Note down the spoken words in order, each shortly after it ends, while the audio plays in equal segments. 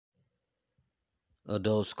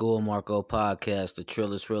Adult School Marco Podcast, the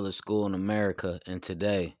trillest, realest school in America, and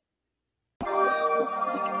today.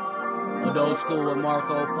 Adult School with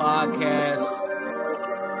Marco Podcast,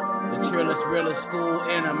 the trillest, realest school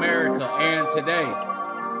in America, and today.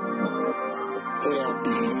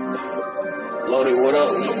 Loaded, what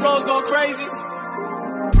up? The bros go crazy.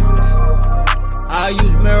 I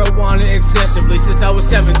use marijuana excessively since I was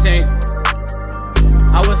 17.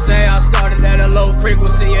 I would say I started at a low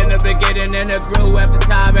frequency in the beginning and it grew after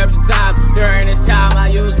time. During this time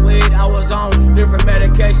I used weed. I was on different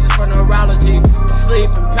medications for neurology,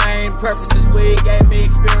 sleep and pain purposes. Weed gave me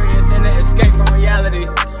experience and an escape from reality.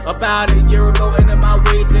 About a year ago into my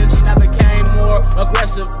weed addiction, I became more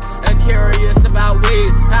aggressive and curious about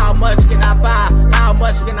weed. How much can I buy? How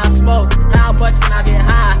much can I smoke? How much can I get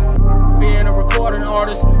high? Being a recording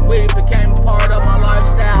artist, weed became a part of my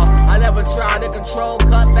lifestyle. I never tried to control,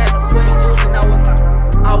 cut back, or quit using.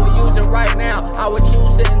 I would use it right now. I would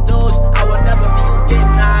choose to indulge. I would never view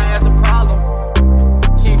getting high as a problem.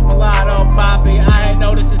 Chief Mulatto, Poppy. I ain't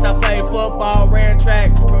noticed since I played football, ran track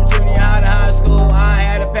from junior high to high school. I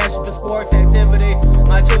had a passion for sports activity.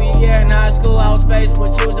 My junior year in high school, I was faced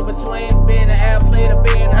with choosing between being an athlete or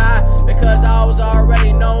being high, because I was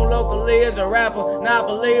already known locally as a rapper, not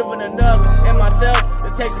believing enough in myself to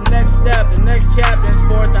take the next step, the next chapter in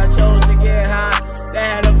sports. I chose to get high.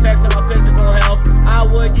 That had effects on my physical health. I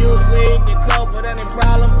would use weed to cope with any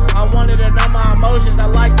problem. I wanted to know my emotions. I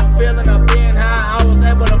liked the feeling of being high. I was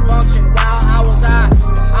able to function while I was high.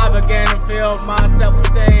 I began to feel my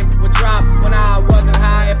self-esteem would drop when I wasn't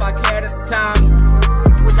high. If I cared at the time,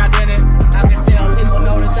 which I didn't. I could tell people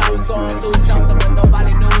noticed I was going through something, but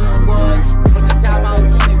nobody knew who it was. By the time I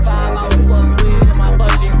was 25, I was putting weed in my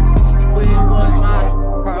budget. Weed was my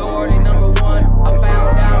priority number one. I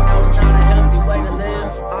found out that was not a healthy way to live.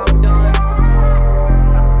 I'm done.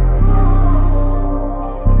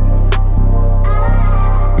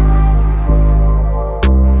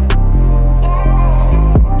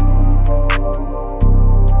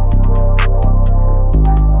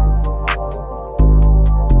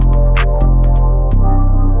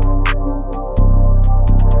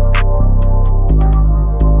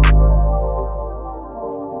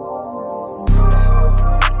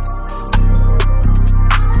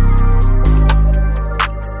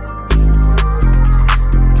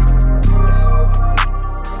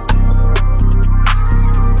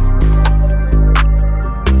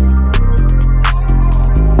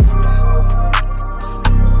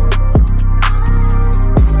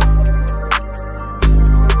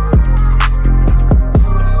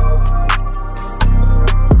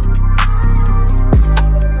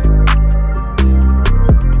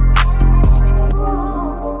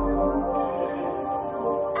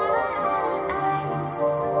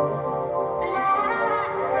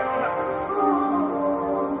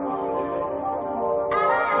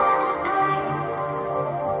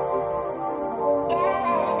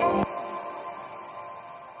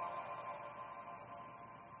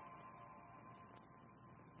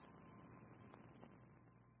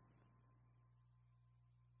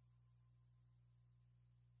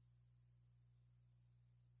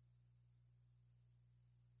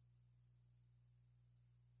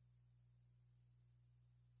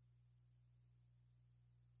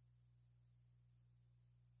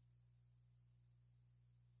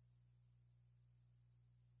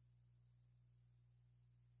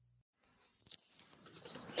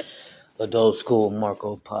 Adult School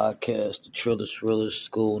Marco Podcast, the trillest, realest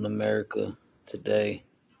school in America. Today,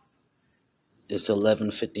 it's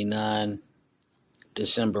 11:59,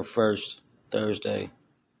 December 1st, Thursday.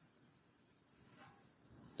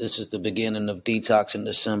 This is the beginning of detox in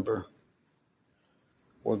December.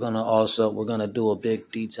 We're gonna do a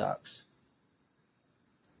big detox.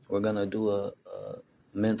 We're gonna do a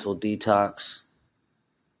mental detox.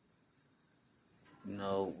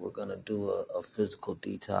 We're gonna do a physical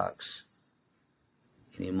detox,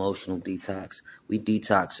 an emotional detox. We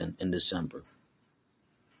detox in December.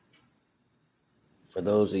 For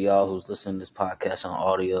those of y'all who's listening to this podcast on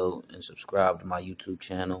audio and subscribe to my YouTube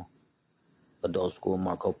channel, Adult School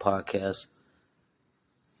Marco Podcast,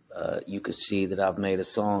 you could see that I've made a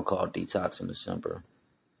song called Detox in December.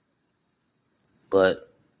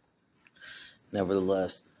 But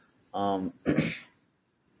nevertheless, I'm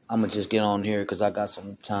going to just get on here because I got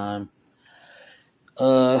some time.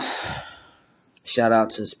 Shout out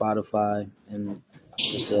to Spotify. And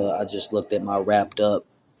I just looked at my wrapped up.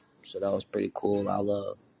 So that was pretty cool.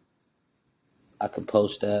 I could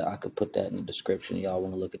post that. I could put that in the description. Y'all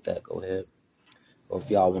want to look at that, go ahead. Or if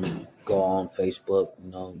y'all want to go on Facebook,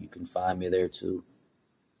 you can find me there too.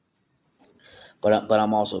 But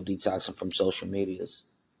I'm also detoxing from social medias.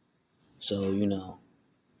 So,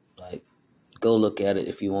 like, go look at it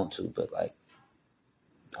if you want to, but like,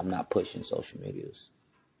 I'm not pushing social medias.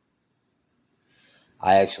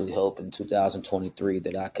 I actually hope in 2023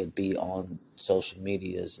 that I could be on social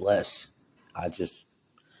medias less. I just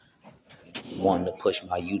wanted to push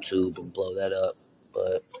my YouTube and blow that up,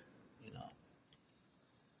 but you know,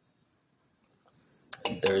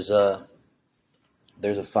 there's a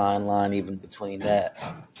fine line even between that,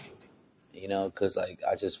 because like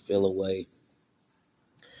I just feel a way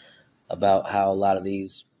about how a lot of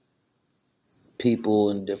these people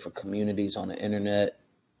in different communities on the internet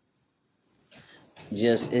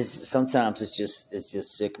sometimes it's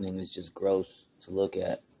just sickening. It's just gross to look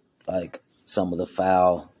at, like some of the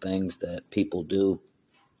foul things that people do,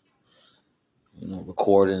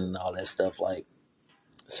 recording and all that stuff. Like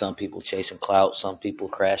some people chasing clout, some people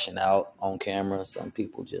crashing out on camera, some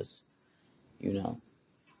people just, it's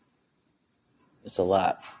a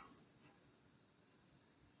lot.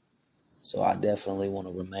 So I definitely want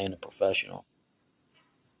to remain a professional.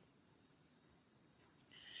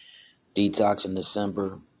 Detox in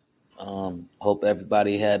December. Hope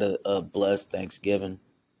everybody had a blessed Thanksgiving.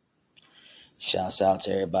 Shouts out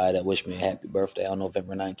to everybody that wished me a happy birthday on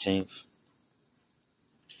November 19th.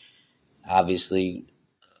 Obviously,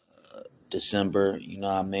 December,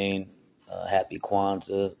 happy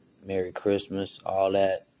Kwanzaa, Merry Christmas, all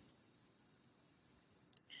that.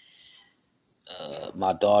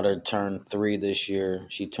 My daughter turned 3 this year.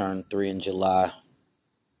 She turned 3 in July.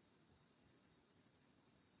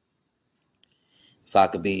 If I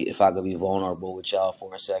could be vulnerable with y'all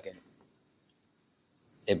for a second,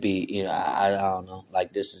 it'd be, I don't know.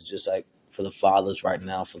 Like, this is just like for the fathers right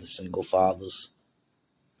now, for the single fathers.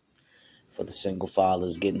 For the single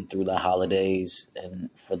fathers getting through the holidays, and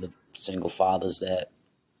for the single fathers that,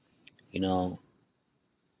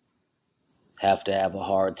 have to have a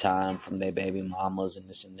hard time from their baby mamas and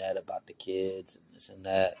this and that about the kids and this and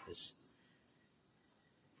that.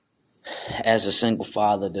 As a single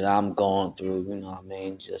father that I'm going through,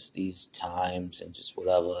 just these times and just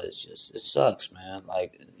whatever, it sucks, man.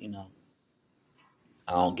 Like,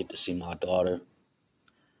 I don't get to see my daughter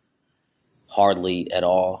hardly at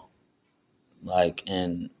all. Like,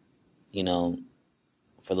 and,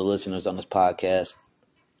 for the listeners on this podcast,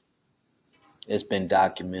 it's been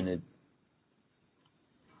documented.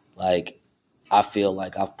 Like, I feel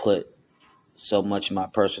like I've put so much of my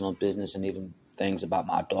personal business and even things about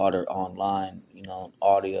my daughter online,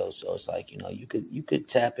 audio. So it's like, you could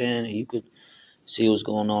tap in and you could see what's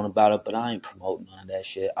going on about it, but I ain't promoting none of that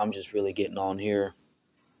shit. I'm just really getting on here,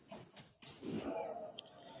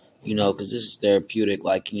 because this is therapeutic.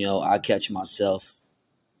 Like, I catch myself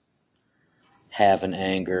having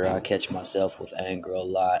anger. I catch myself with anger a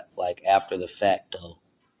lot, like after the fact, though.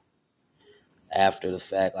 After the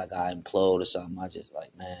fact, like I implode or something, I just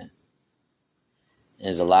like, man.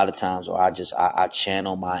 There's a lot of times where I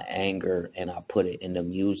channel my anger and I put it into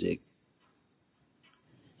music.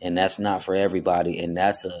 And that's not for everybody. And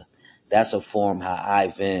that's a form how I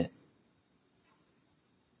vent.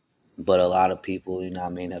 But a lot of people,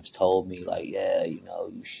 have told me like, yeah,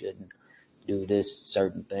 you shouldn't do this,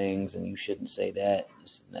 certain things, and you shouldn't say that,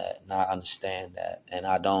 this and that. And I understand that. And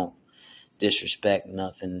I don't disrespect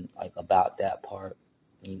nothing like about that part,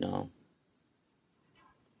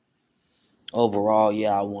 Overall,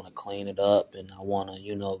 yeah, I want to clean it up and I want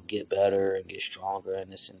to, get better and get stronger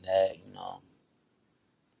and this and that,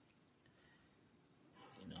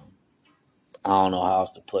 I don't know how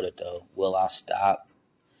else to put it though. Will I stop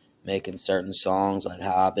making certain songs like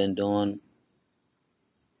how I've been doing?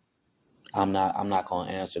 I'm not going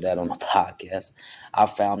to answer that on the podcast. I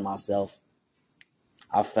found myself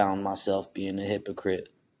being a hypocrite.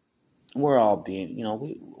 We're all being,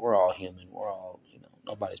 we're all human. We're all,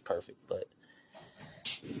 nobody's perfect, but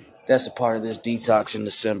that's a part of this detox in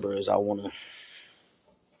December is I want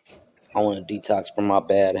to detox from my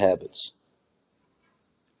bad habits.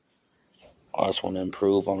 I just want to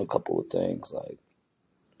improve on a couple of things, like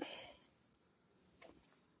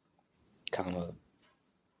kind of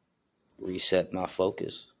reset my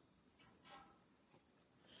focus.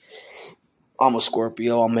 I'm a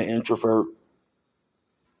Scorpio. I'm an introvert.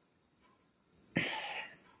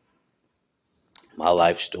 My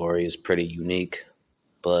life story is pretty unique,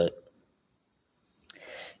 but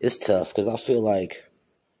it's tough because I feel like,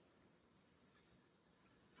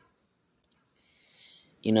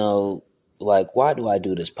 like, why do I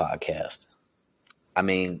do this podcast? I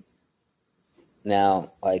mean,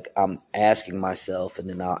 now, like, I'm asking myself and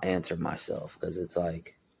then I'll answer myself because it's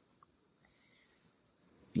like,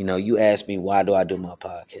 you ask me, why do I do my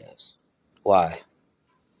podcast? Why?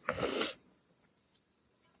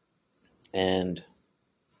 And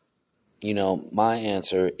my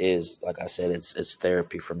answer is, like I said, it's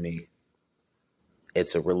therapy for me.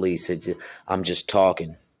 It's a release. I'm just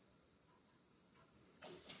talking,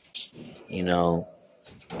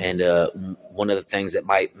 And one of the things that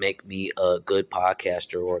might make me a good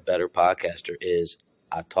podcaster or a better podcaster is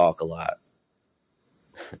I talk a lot.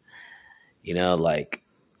 Like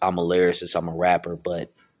I'm a lyricist, I'm a rapper,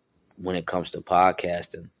 but when it comes to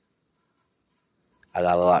podcasting, I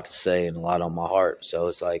got a lot to say and a lot on my heart. So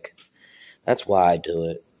it's like, that's why I do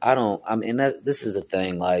it. This is the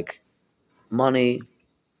thing, like money,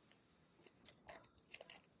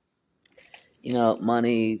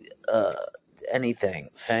 money, anything,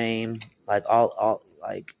 fame, like all,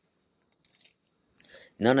 like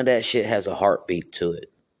none of that shit has a heartbeat to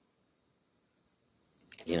it.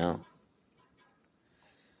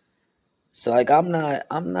 So like I'm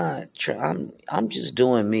just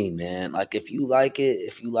doing me, man. Like if you like it,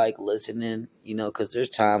 if you like listening, because there's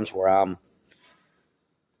times where I'm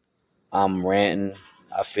ranting.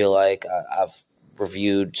 I feel like I've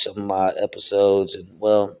reviewed some of my episodes, and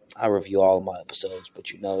well, I review all of my episodes, but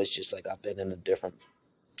it's just like I've been in a different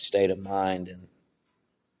state of mind, and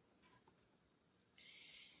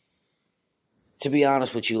to be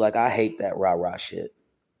honest with you, like I hate that rah-rah shit.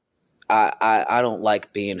 I don't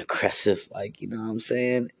like being aggressive, like, what I'm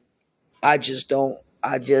saying? That's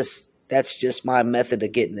just my method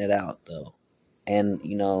of getting it out, though. And,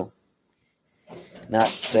 not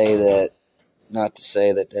to say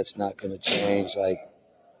that that's not going to change. Like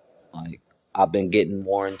I've been getting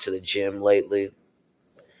more into the gym lately.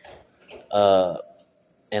 And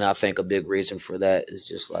I think a big reason for that is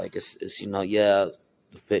just like, it's the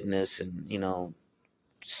fitness and,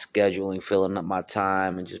 scheduling, filling up my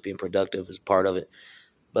time and just being productive is part of it.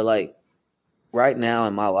 But like right now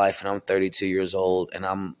in my life, and I'm 32 years old and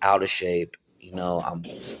I'm out of shape,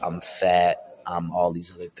 I'm fat, I'm all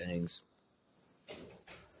these other things.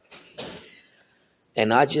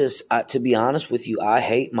 And to be honest with you, I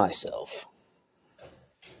hate myself.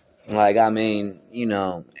 Like, and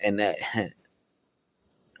that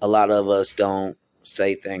a lot of us don't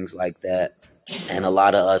say things like that. And a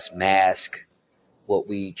lot of us mask what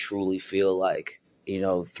we truly feel like,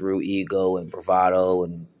 through ego and bravado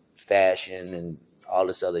and fashion and all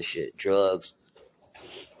this other shit, drugs.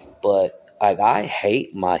 But like, I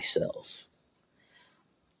hate myself.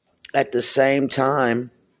 At the same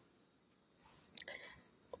time,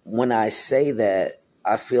 when I say that,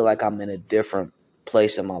 I feel like I'm in a different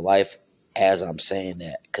place in my life as I'm saying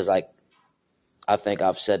that. Because I think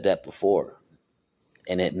I've said that before,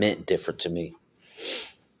 and it meant different to me.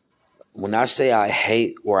 When I say I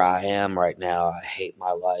hate where I am right now, I hate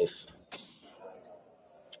my life.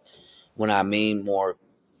 What I mean more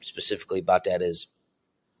specifically about that is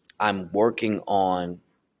I'm working on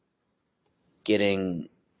getting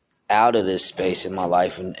out of this space in my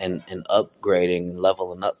life and upgrading and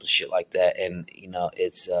leveling up and shit like that. And,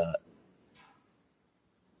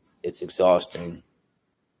 it's exhausting.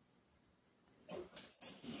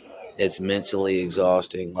 It's mentally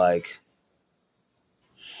exhausting. Like,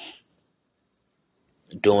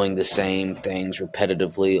 doing the same things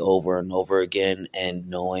repetitively over and over again and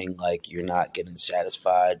knowing like you're not getting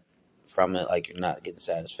satisfied from it, like you're not getting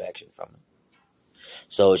satisfaction from it.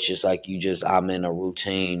 So it's just like I'm in a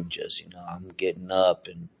routine, just, I'm getting up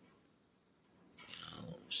and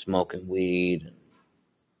smoking weed and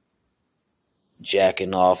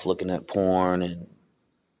jacking off, looking at porn and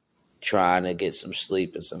trying to get some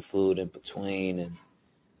sleep and some food in between, and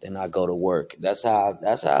then I go to work. That's how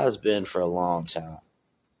it's been for a long time.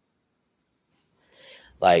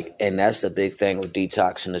 Like, and that's the big thing with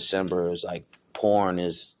Detox in December is like porn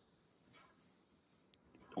is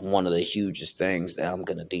one of the hugest things that I'm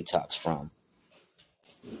going to detox from.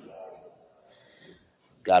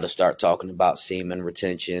 Got to start talking about semen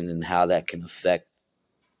retention and how that can affect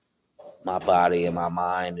my body and my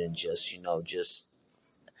mind, and just, just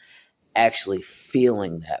actually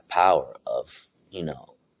feeling that power of,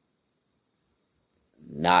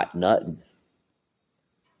 not nutting.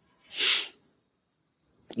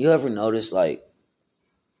 You ever notice like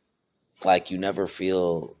you never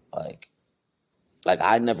feel like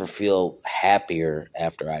I never feel happier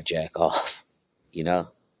after I jack off,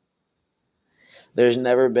 There's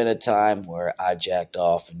never been a time where I jacked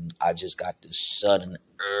off and I just got this sudden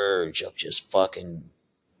urge of just fucking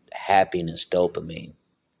happiness, dopamine.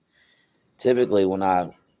 Typically when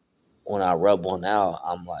I rub one out,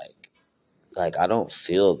 I'm like I don't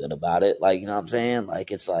feel good about it. Like, you know what I'm saying?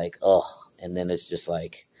 Like, it's like, ugh. And then it's just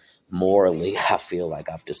like, morally, I feel like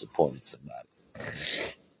I've disappointed somebody.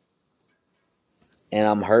 and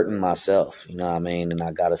I'm hurting myself, you know what I mean? And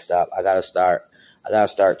I gotta stop. I gotta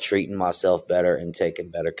start treating myself better and taking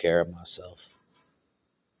better care of myself.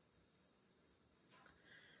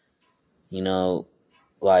 You know,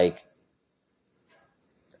 like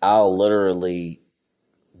I'll literally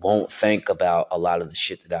won't think about a lot of the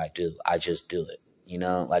shit that I do. I just do it. You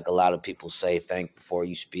know, like a lot of people say, think before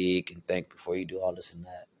you speak and think before you do all this and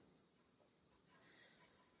that.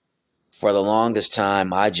 For the longest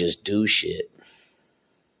time, I just do shit,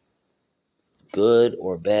 good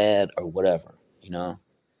or bad or whatever, you know?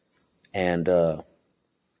 And,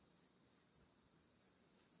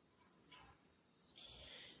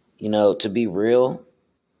 you know, to be real,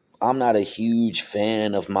 I'm not a huge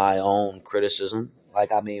fan of my own criticism.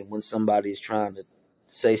 Like, I mean, when somebody's trying to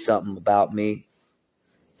say something about me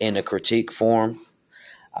in a critique form,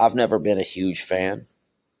 I've never been a huge fan.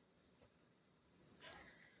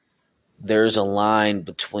 There's a line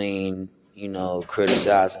between, you know,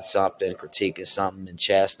 criticizing something, critiquing something, and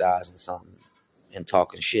chastising something and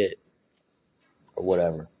talking shit or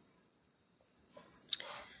whatever.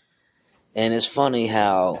 And it's funny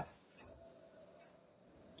how,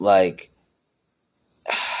 like,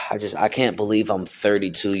 I can't believe I'm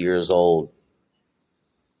 32 years old.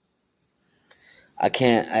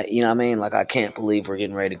 You know what I mean? Like, I can't believe we're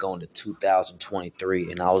getting ready to go into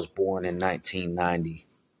 2023 and I was born in 1990.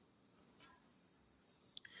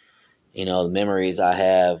 You know, the memories I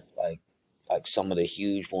have, like some of the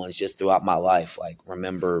huge ones just throughout my life. Like,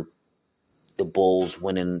 remember the Bulls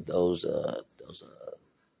winning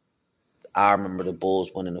I remember the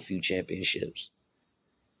Bulls winning a few championships.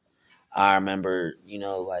 I remember, you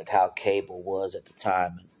know, like how cable was at the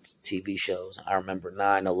time and TV shows. I remember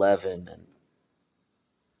 9/11 and,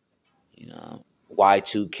 you know,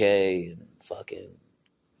 Y2K and fucking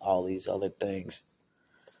all these other things.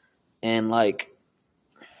 And like,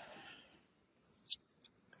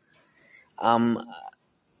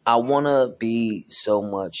 I want to be so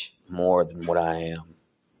much more than what I am.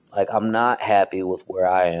 Like, I'm not happy with where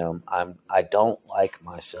I am. I don't like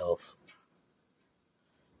myself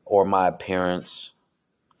or my appearance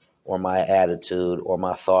or my attitude or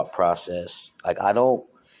my thought process. Like, I don't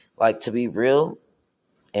like, to be real.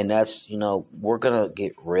 And that's, you know, we're going to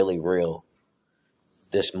get really real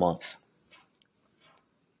this month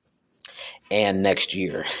and next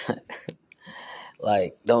year.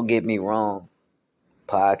 Like, don't get me wrong.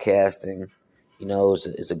 Podcasting, you know,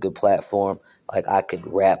 is a good platform. Like, I could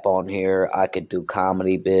rap on here. I could do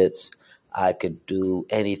comedy bits. I could do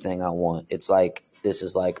anything I want. It's like, this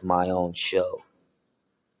is like my own show.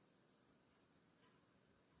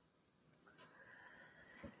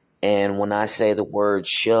 And when I say the word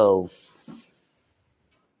show,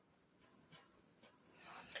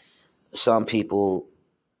 some people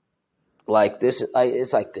like this.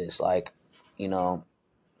 It's like this, like, you know,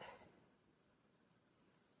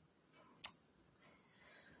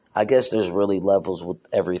 I guess there's really levels with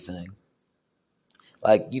everything.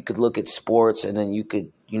 Like, you could look at sports and then you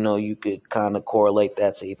could kind of correlate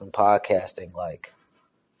that to even podcasting. Like,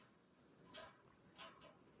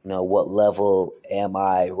 you know, what level am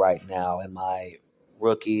I right now? Am I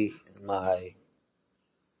rookie? Am I,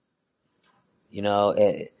 you know,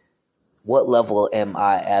 what level am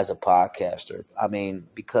I as a podcaster? I mean,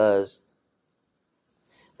 because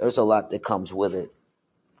there's a lot that comes with it.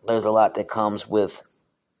 There's a lot that comes with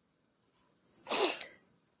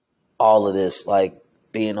all of this, like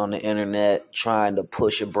being on the internet, trying to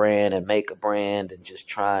push a brand and make a brand and just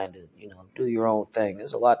trying to, you know, do your own thing.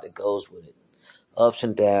 There's a lot that goes with it. Ups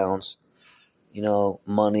and downs, you know,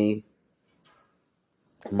 money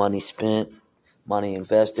spent, money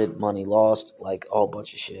invested, money lost, like a whole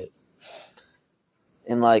bunch of shit.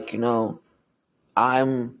 And like, you know,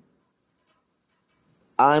 I'm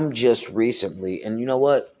just recently, and you know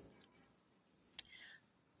what?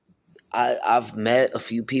 I've met a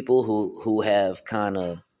few people who have kind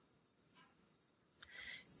of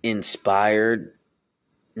inspired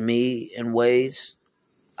me in ways.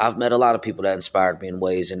 I've met a lot of people that inspired me in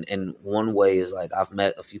ways, and one way is like I've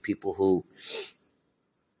met a few people who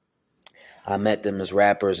I met them as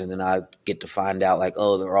rappers, and then I get to find out like,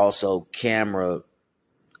 oh, they're also camera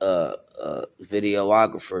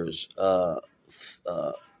videographers,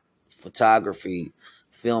 photography,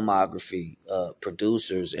 filmography,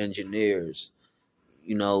 producers, engineers.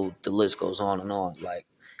 You know, the list goes on and on. Like,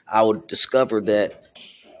 I would discover that,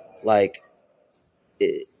 like,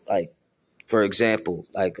 for example,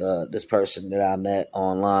 like this person that I met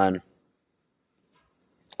online,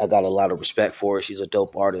 I got a lot of respect for her. She's a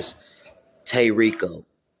dope artist. Tayrico.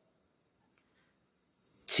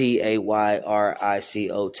 Tayrico.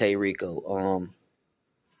 Tayrico.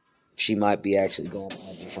 She might be actually going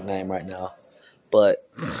by a different name right now. But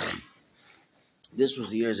this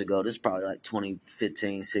was years ago. This is probably like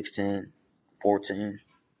 2015, 16, 14.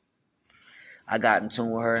 I got in tune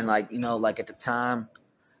with her, and like, like at the time,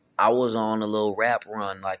 I was on a little rap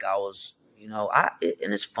run. Like I was, and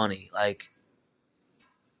it's funny. Like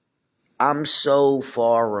I'm so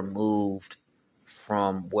far removed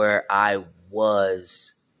from where I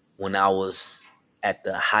was when I was at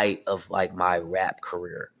the height of like my rap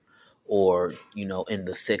career, or in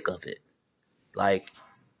the thick of it. Like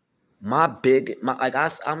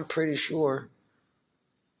I'm pretty sure.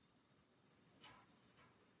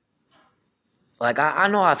 Like I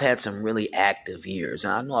know I've had some really active years,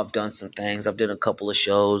 and I know I've done some things. I've done a couple of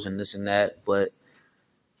shows and this and that, but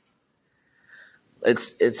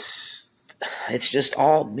it's just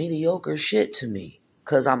all mediocre shit to me.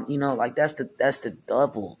 Cause I'm, like that's the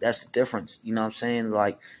level, that's the difference. You know what I'm saying?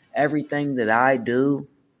 Like everything that I do,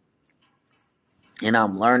 and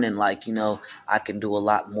I'm learning, like, I can do a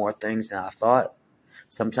lot more things than I thought.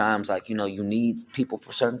 Sometimes, like, you need people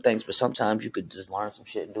for certain things, but sometimes you could just learn some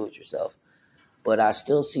shit and do it yourself. But I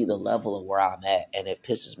still see the level of where I'm at, and it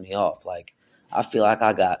pisses me off. Like, I feel like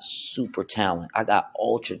I got super talent. I got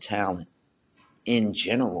ultra talent in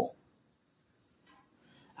general.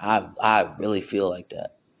 I really feel like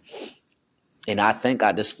that. And I think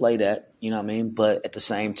I display that, you know what I mean? But at the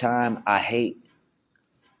same time, I hate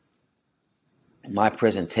my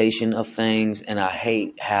presentation of things, and I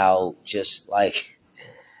hate how I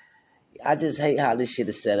just hate how this shit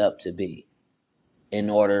is set up to be.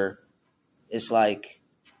 It's like,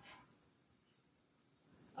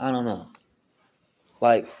 I don't know.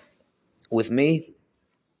 Like, with me,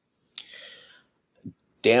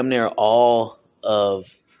 damn near all of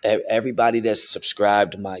everybody that's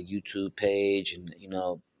subscribed to my YouTube page, and,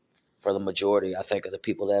 for the majority, I think, of the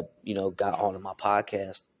people that, got onto my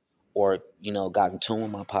podcast or, got in tune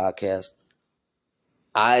with my podcast,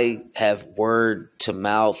 I have word of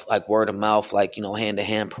mouth, like, hand to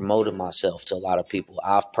hand promoted myself to a lot of people.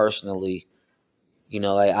 I've personally,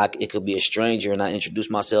 it could be a stranger, and I introduce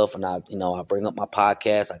myself, and I bring up my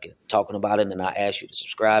podcast, I get talking about it, and then I ask you to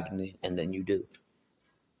subscribe, and then you do.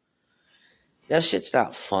 That shit's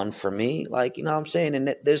not fun for me. Like, you know what I'm saying?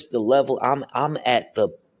 And there's the level, I'm at the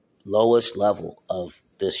lowest level of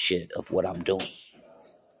this shit, of what I'm doing.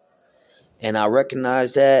 And I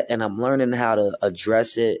recognize that, and I'm learning how to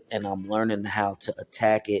address it, and I'm learning how to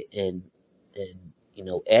attack it and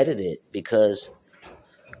edit it, because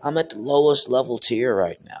I'm at the lowest level tier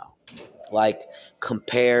right now. Like,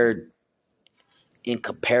 in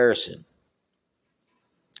comparison.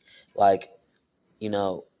 Like,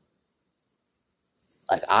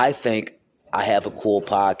 like, I think I have a cool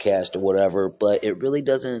podcast or whatever, but it really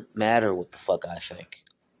doesn't matter what the fuck I think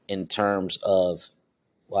in terms of,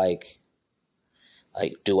 like,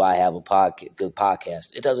 do I have a good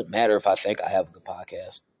podcast? It doesn't matter if I think I have a good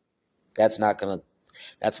podcast. That's not gonna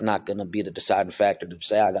be the deciding factor to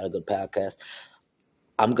say I got a good podcast.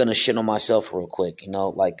 I'm gonna shit on myself real quick,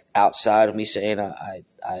 like, outside of me saying I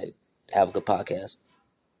have a good podcast.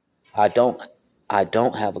 I don't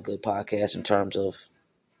have a good podcast in terms of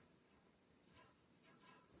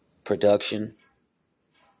production,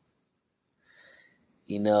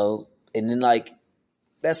 and then, like,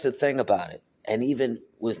 that's the thing about it. And even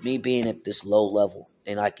with me being at this low level,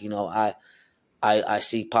 and, like, I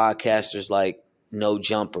see podcasters like No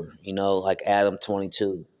Jumper, like Adam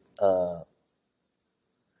 22,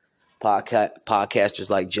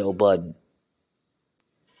 podcasters like Joe Budden,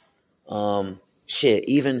 even shit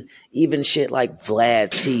like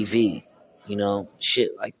Vlad TV,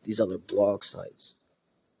 shit like these other blog sites.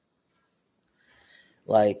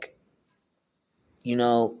 Like,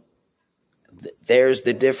 there's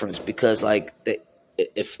the difference, because, like,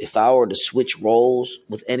 if I were to switch roles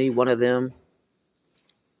with any one of them,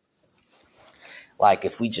 like,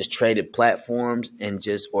 if we just traded platforms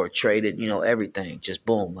or traded, everything, just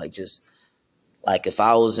boom, like, just like, if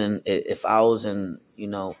I was in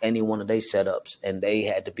any one of their setups and they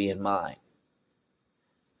had to be in mine,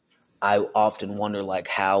 I often wonder, like,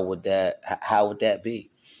 how would that be?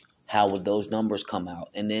 How would those numbers come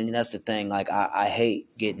out? And then that's the thing. Like, I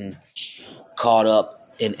hate getting caught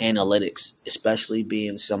up in analytics, especially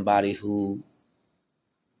being somebody who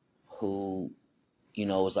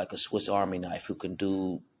is like a Swiss Army knife, who can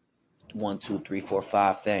do 1, 2, 3, 4,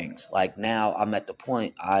 5 things. Like, now I'm at the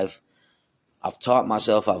point I've taught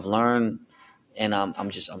myself, I've learned, and I'm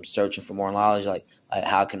searching for more knowledge. Like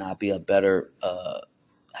how can I be better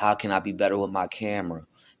with my camera?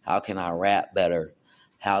 How can I rap better?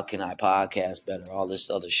 How can I podcast better? All this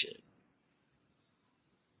other shit.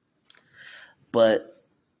 But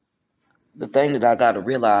the thing that I got to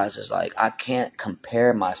realize is like I can't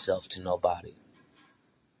compare myself to nobody.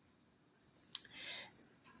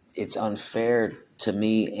 It's unfair to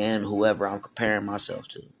me and whoever I'm comparing myself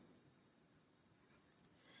to.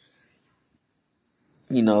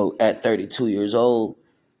 You know, at 32 years old,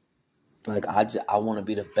 like I want to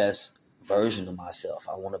be the best version of myself.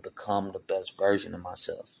 I want to become the best version of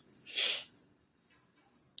myself.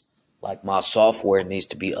 Like my software needs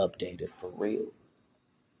to be updated for real.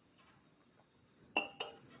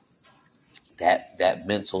 That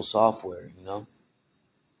mental software, you know.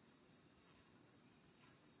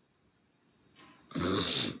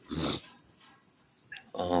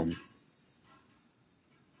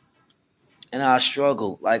 And I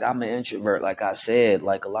struggle. Like I'm an introvert. Like I said,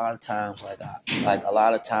 like a lot of times, like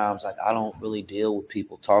I don't really deal with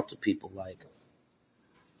people, talk to people. Like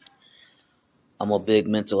I'm a big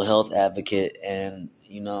mental health advocate, and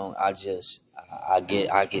you know, I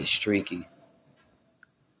get streaky.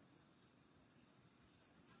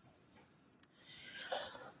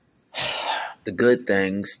 The good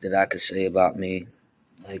things that I could say about me,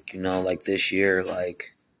 like, you know, like this year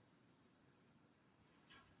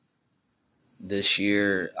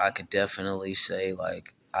I could definitely say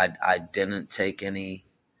like I didn't take any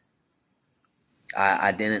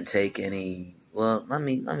I didn't take any. Well, let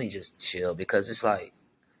me just chill, because it's like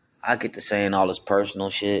I get to saying all this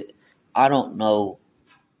personal shit. I don't know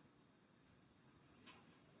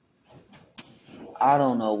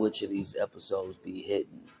which of these episodes be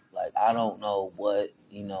hitting. Like I don't know what,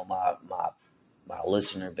 you know, my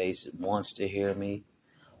listener base wants to hear me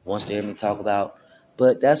talk about.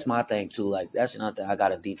 But that's my thing too. Like that's another thing I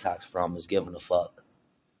gotta detox from, is giving a fuck.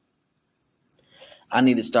 I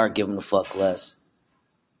need to start giving a fuck less.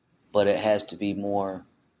 But it has to be more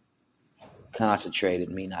concentrated,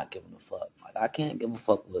 me not giving a fuck. Like I can't give a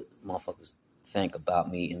fuck what motherfuckers think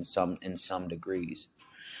about me in some degrees.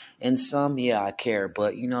 In some, yeah, I care,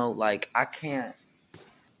 but you know, like I can't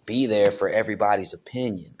be there for everybody's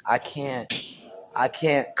opinion. I can't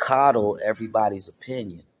coddle everybody's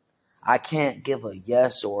opinion. I can't give a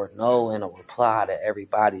yes or a no and a reply to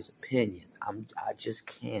everybody's opinion. I just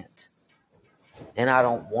can't. And I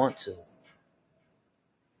don't want to.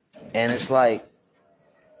 And it's like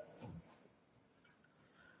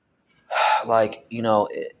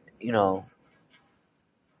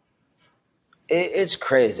it's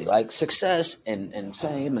crazy. Like success and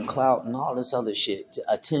fame and clout and all this other shit,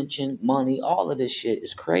 attention, money, all of this shit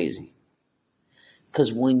is crazy.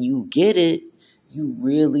 Because when you get it, you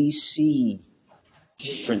really see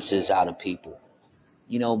differences out of people.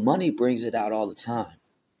 You know, money brings it out all the time.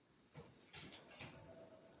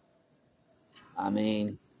 I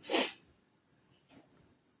mean,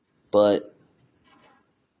 but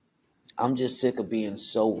I'm just sick of being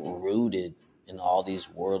so rooted in all these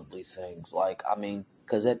worldly things. Like, I mean,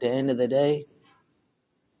 because at the end of the day,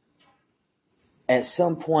 at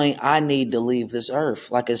some point, I need to leave this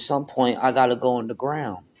earth. Like, at some point, I got to go in the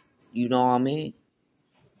ground. You know what I mean?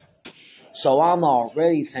 So I'm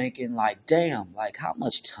already thinking, like, damn, like, how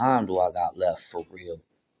much time do I got left for real?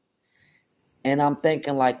 And I'm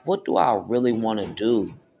thinking, like, what do I really want to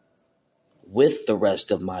do with the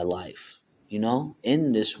rest of my life, you know,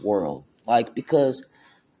 in this world? Like, because,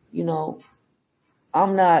 you know,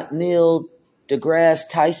 I'm not Neil deGrasse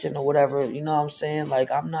Tyson or whatever, you know what I'm saying?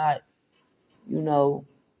 Like, I'm not, you know,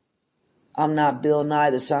 I'm not Bill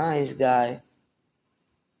Nye the Science Guy.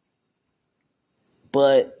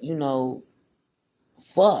 But, you know,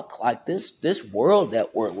 fuck, like this world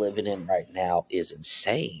that we're living in right now is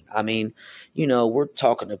insane. I mean, you know, we're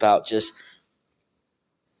talking about just,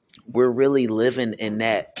 we're really living in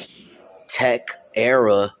that tech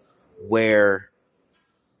era where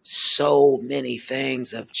so many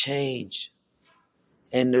things have changed.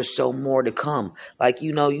 And there's so more to come. Like,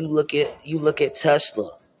 you know, you look at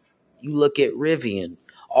Tesla, you look at Rivian,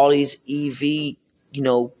 all these EV, you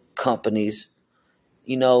know, companies,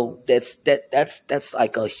 you know, that's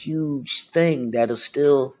like a huge thing that'll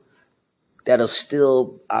still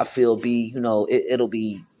I feel be, you know, it'll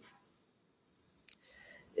be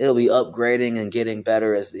upgrading and getting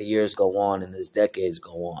better as the years go on and as decades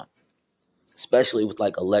go on. Especially with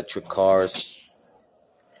like electric cars,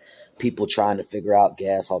 people trying to figure out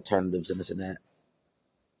gas alternatives and this and that.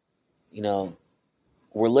 You know,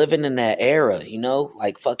 we're living in that era, you know,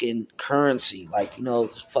 like fucking currency, like, you know,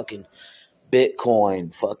 fucking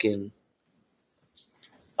Bitcoin, fucking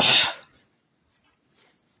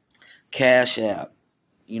Cash App,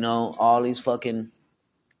 you know, all these fucking,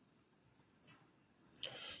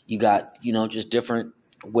 you got, you know, just different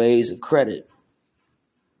ways of credit.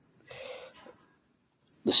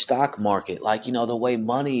 the stock market, like, the way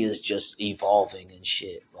money is just evolving and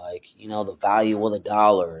shit. Like, the value of the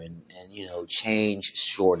dollar and change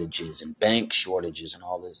shortages and bank shortages and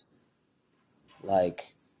all this.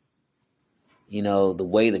 Like, the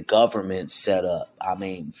way the government's set up. I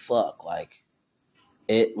mean, fuck, like,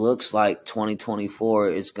 it looks like 2024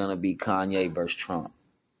 is going to be Kanye versus Trump.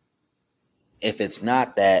 If it's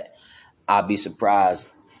not that, I'd be surprised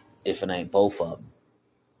if it ain't both of them.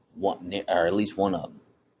 One, or at least one of them.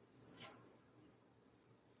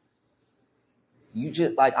 You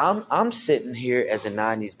just, like, I'm sitting here as a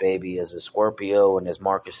 90s baby, as a Scorpio, and as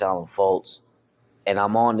Marcus Allen Fultz, and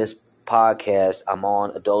I'm on this podcast. I'm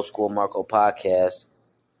on Adult School Marco podcast.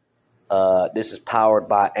 This is powered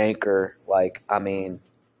by Anchor. Like, I mean,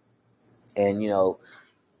 and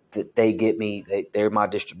they get me. They're my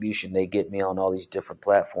distribution. They get me on all these different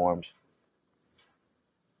platforms.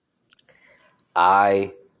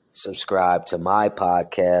 I subscribe to my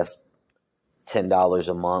podcast, $10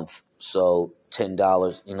 a month. So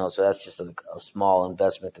 $10, so that's just a small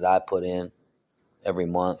investment that I put in every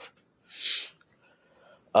month.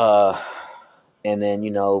 And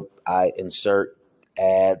then, I insert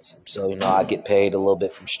ads. So, I get paid a little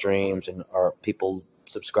bit from streams or people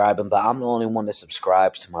subscribing, but I'm the only one that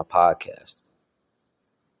subscribes to my podcast.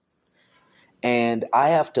 And I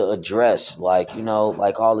have to address, like,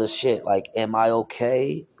 like all this shit. Like, am I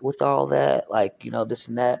okay with all that? Like, this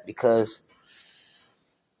and that? Because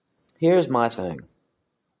here's my thing.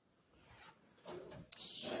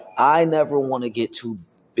 I never want to get too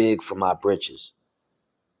big for my britches.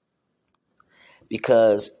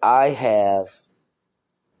 Because I have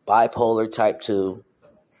bipolar type 2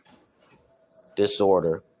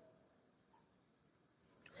 disorder.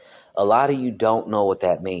 A lot of you don't know what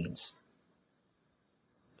that means.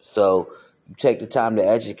 So you take the time to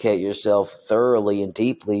educate yourself thoroughly and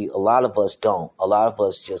deeply. A lot of us don't. A lot of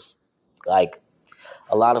us just, like,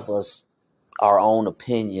 our own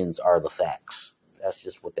opinions are the facts. That's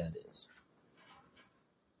just what that is.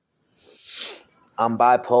 I'm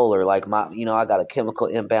bipolar. Like, I got a chemical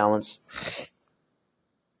imbalance.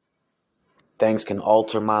 Things can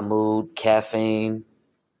alter my mood. Caffeine,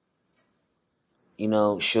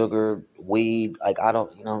 sugar, weed. Like, I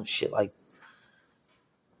don't, shit like,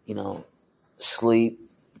 sleep,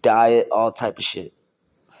 diet, all type of shit.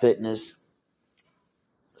 Fitness,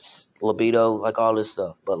 libido, like all this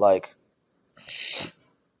stuff. But, like,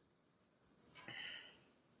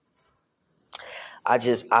 I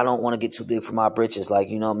don't want to get too big for my britches. Like,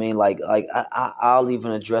 you know what I mean? Like I'll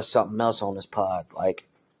even address something else on this pod. Like,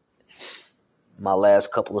 my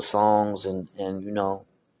last couple of songs and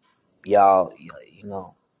y'all,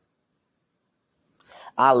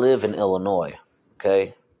 I live in Illinois,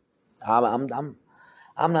 okay? I'm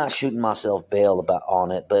not shooting myself bail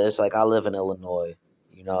on it, but it's like I live in Illinois,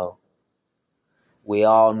 We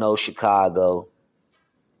all know Chicago,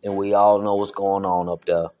 and we all know what's going on up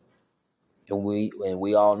there. And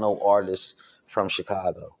we all know artists from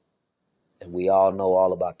Chicago. And we all know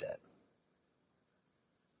all about that.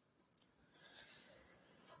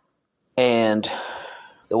 And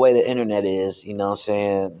the way the internet is,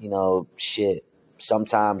 shit.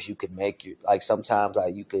 Sometimes you could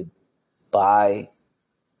you could buy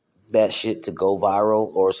that shit to go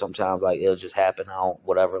viral, or sometimes like it'll just happen.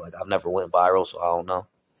 Whatever. Like, I've never went viral, so I don't know.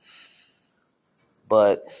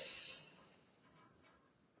 But,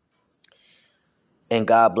 and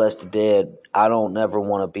God bless the dead, I don't never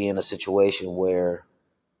want to be in a situation where,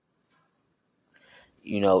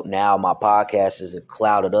 now my podcast is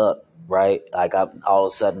clouded up, right? Like, all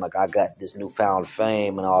of a sudden, like, I got this newfound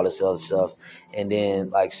fame and all this other stuff. And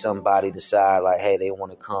then, like, somebody decide, like, hey, they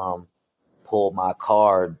want to come pull my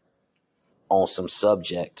card on some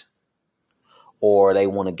subject. Or they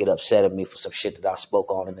want to get upset at me for some shit that I spoke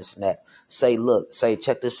on and this and that.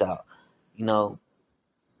 Check this out.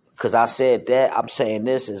 Because I said that, I'm saying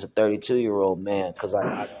this as a 32-year-old man, because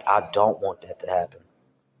I don't want that to happen.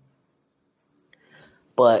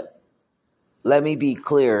 But let me be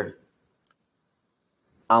clear.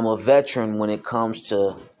 I'm a veteran when it comes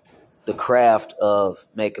to the craft of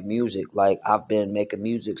making music. Like, I've been making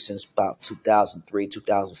music since about 2003,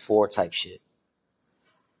 2004 type shit.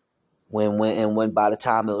 When by the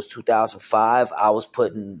time it was 2005, I was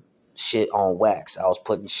putting shit on wax. I was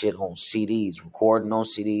putting shit on CDs, recording on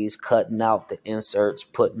CDs, cutting out the inserts,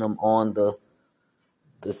 putting them on the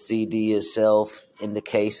CD itself, in the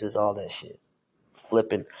cases, all that shit.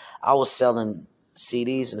 Flipping. I was selling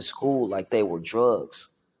CDs in school like they were drugs.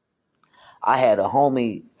 I had a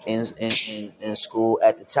homie in school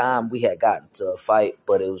at the time. We had gotten to a fight,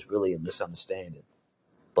 but it was really a misunderstanding.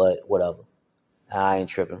 But whatever. I ain't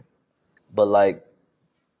tripping. But, like,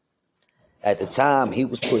 At the time, he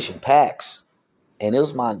was pushing packs, and it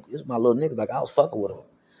was my little nigga. Like, I was fucking with him.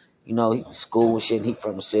 You know, he was school and shit. And he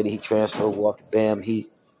from the city. He transferred, walked to Bam. He,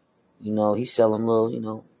 you know, he's selling little, you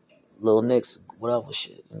know, little nicks, whatever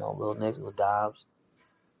shit. You know, little nicks, little dimes.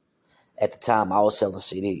 At the time, I was selling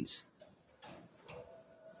CDs.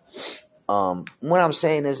 What I'm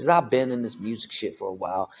saying is I've been in this music shit for a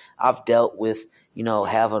while. I've dealt with, you know,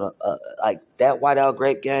 having a like that White Owl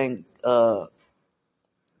Grape Gang,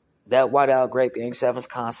 Sevens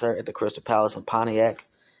concert at the Crystal Palace in Pontiac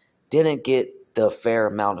didn't get the fair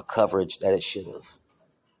amount of coverage that it should have.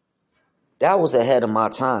 That was ahead of my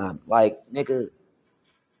time. Like, nigga,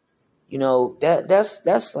 you know,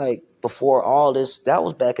 that's like before all this. That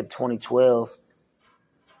was back in 2012.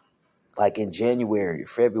 Like in January or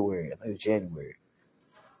February. I think it was January.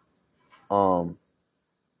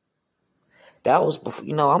 That was before,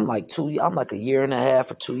 you know, I'm like a year and a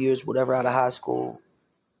half or 2 years, whatever, out of high school.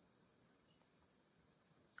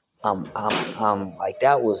 I'm like,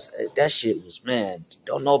 that shit was, man,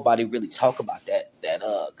 don't nobody really talk about that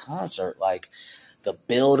concert. Like the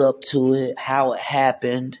build up to it, how it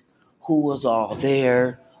happened, who was all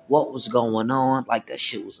there, what was going on. Like, that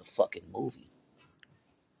shit was a fucking movie.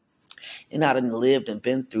 And I done lived and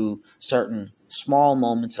been through certain small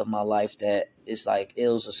moments of my life that it's like, it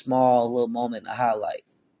was a small little moment to highlight,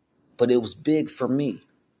 but it was big for me.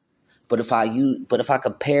 But if I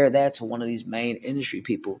compare that to one of these main industry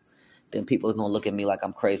people, then people are going to look at me like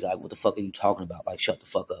I'm crazy. Like, what the fuck are you talking about? Like, shut the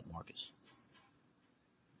fuck up, Marcus.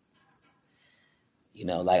 You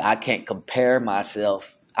know, like, I can't compare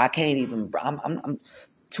myself. I can't even, I'm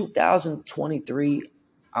 2023,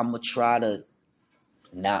 I'm going to try to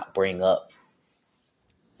not bring up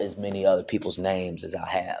as many other people's names as I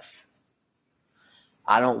have.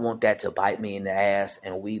 I don't want that to bite me in the ass,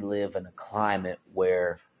 and we live in a climate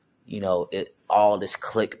where, you know, all this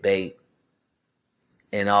clickbait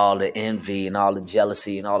and all the envy and all the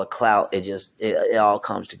jealousy and all the clout, it all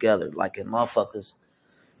comes together. Like, in motherfuckers,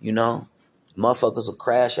 you know, motherfuckers will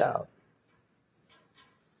crash out.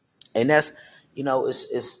 And that's, you know,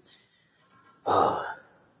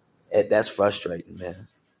 that's frustrating, man.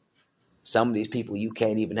 Some of these people, you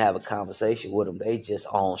can't even have a conversation with them. They just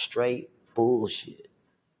on straight bullshit.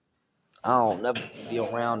 I don't never be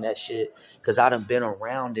around that shit because I done been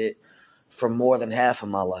around it for more than half of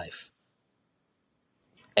my life.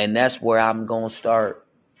 And that's where I'm going to start.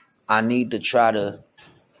 I need to go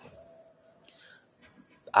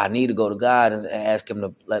to God and ask him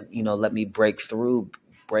to let me break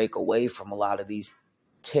away from a lot of these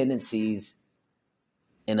tendencies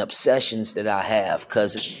and obsessions that I have,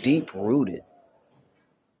 because it's deep rooted.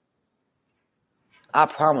 I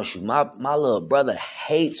promise you, my little brother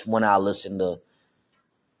hates when I listen to,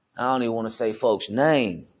 I don't even want to say folks'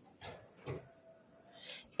 name.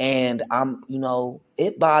 And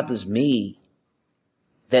it bothers me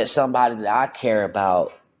that somebody that I care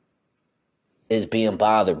about is being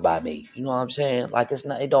bothered by me. You know what I'm saying? Like,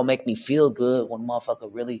 it don't make me feel good when a motherfucker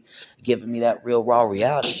really giving me that real raw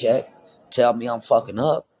reality check, tell me I'm fucking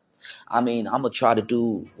up. I mean, I'm gonna try to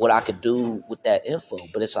do what I could do with that info,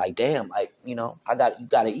 but it's like, damn, like, you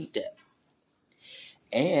gotta eat that.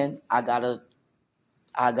 And I gotta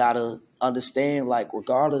understand, like,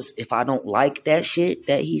 regardless if I don't like that shit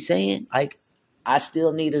that he's saying, like, I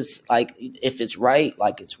still need his, like, if it's right,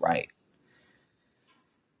 like, it's right.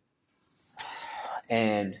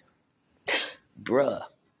 And bruh,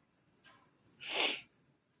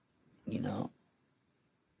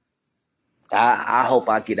 I hope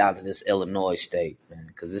I get out of this Illinois state, man,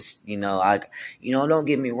 because this, don't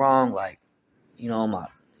get me wrong, like, my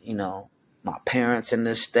parents in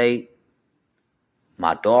this state,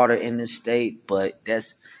 my daughter in this state, but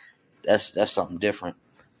that's something different.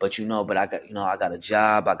 But I got a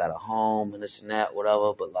job, I got a home, and this and that,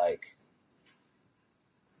 whatever. But like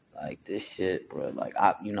this shit, bro. Like,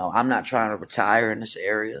 I'm not trying to retire in this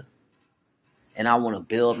area, and I want to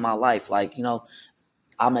build my life. Like,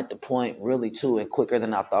 I'm at the point really too, and quicker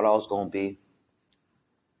than I thought I was gonna be.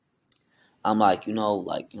 I'm like,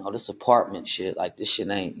 this apartment shit, like, this shit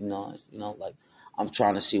ain't, like, I'm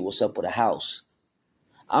trying to see what's up with a house.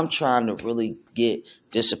 I'm trying to really get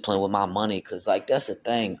disciplined with my money, because, like, that's the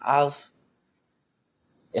thing.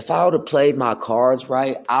 If I would have played my cards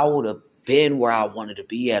right, I would have been where I wanted to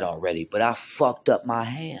be at already, but I fucked up my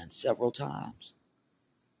hand several times.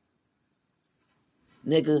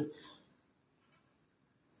 Nigga,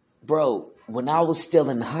 bro, when I was still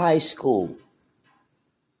in high school,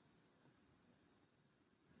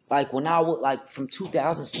 like, from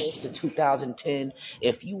 2006 to 2010,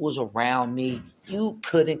 if you was around me, you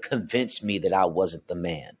couldn't convince me that I wasn't the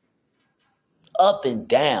man. up and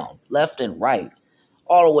down, left and right,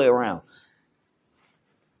 all the way around.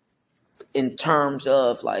 In terms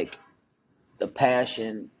of like the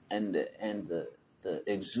passion and the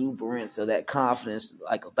exuberance of that confidence,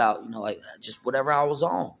 like about, like just whatever I was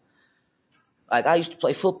on. Like I used to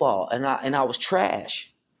play football and I was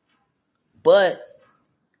trash. But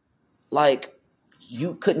like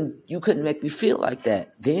you couldn't make me feel like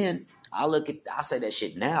that. Then I say that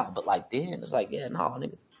shit now, but like then it's like, yeah, no,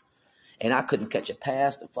 nigga. And I couldn't catch a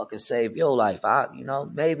pass to fucking save your life.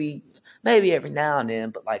 Maybe every now and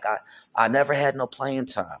then, but like I never had no playing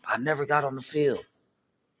time. I never got on the field.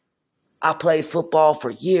 I played football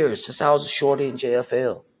for years since I was a shorty in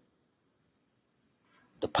JFL.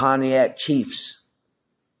 The Pontiac Chiefs.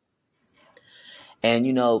 And,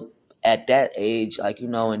 at that age,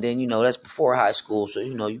 and then, that's before high school. So,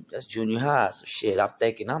 that's junior high. So, shit, I'm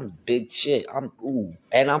thinking I'm big shit.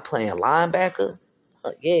 And I'm playing linebacker.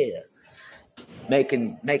 Yeah.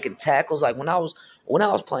 Making tackles. Like when I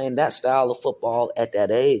was playing that style of football at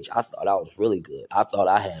that age, I thought I was really good. I thought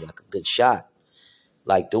I had like a good shot,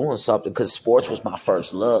 like doing something, because sports was my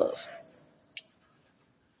first love.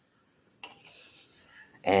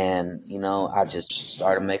 And, I just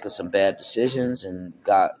started making some bad decisions and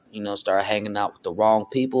got, started hanging out with the wrong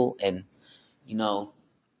people. And,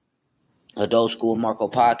 Adult School Marco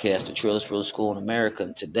podcast, the trillest real school in America.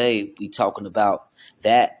 And today we talking about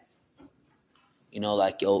that.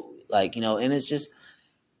 And it's just,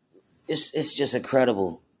 it's just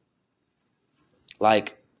incredible.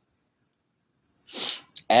 Like,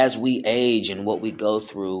 as we age and what we go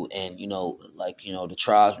through and, the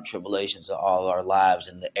trials and tribulations of all our lives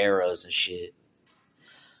and the eras and shit.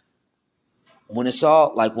 When it's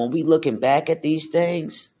all, like, when we looking back at these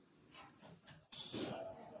things,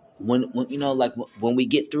 when we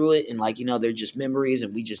get through it and, they're just memories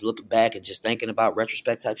and we just looking back and just thinking about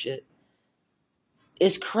retrospect type shit.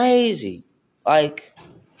 It's crazy. Like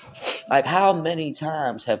how many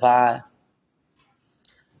times have I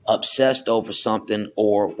obsessed over something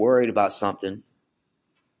or worried about something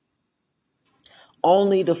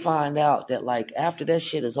only to find out that, like, after that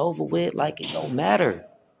shit is over with, like, it don't matter.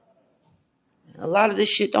 A lot of this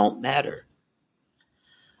shit don't matter.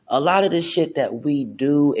 A lot of this shit that we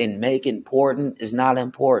do and make important is not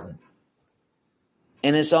important.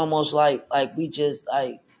 And it's almost like we just,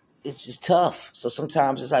 like, it's just tough. So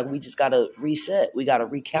sometimes it's like we just got to reset. We got to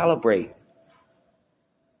recalibrate.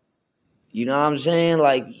 You know what I'm saying?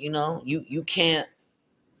 Like, you can't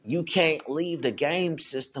leave the game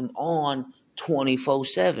system on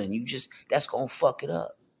 24/7. That's going to fuck it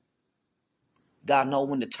up. Got to know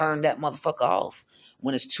when to turn that motherfucker off.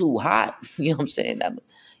 When it's too hot, you know what I'm saying?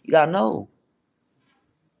 You got to know.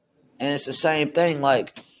 And it's the same thing.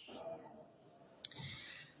 Like,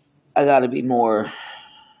 I got to be more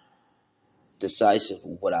decisive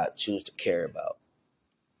with what I choose to care about.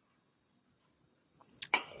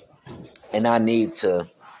 And I need to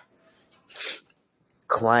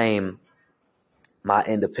claim my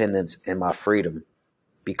independence and my freedom,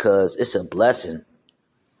 because it's a blessing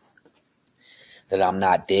that I'm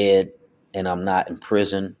not dead and I'm not in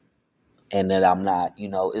prison and that I'm not,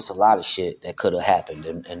 it's a lot of shit that could have happened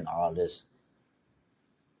in all this.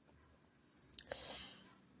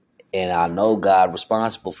 And I know God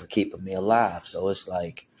responsible for keeping me alive. So it's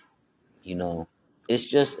like,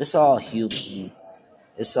 it's all human.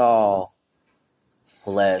 It's all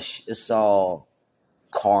flesh. It's all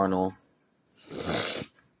carnal.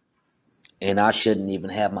 And I shouldn't even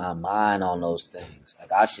have my mind on those things.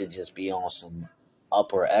 Like, I should just be on some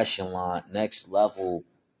upper echelon, next level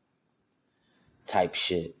type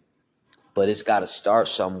shit. But it's got to start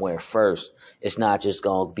somewhere first. It's not just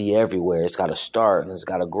going to be everywhere. It's got to start and it's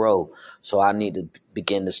got to grow. So I need to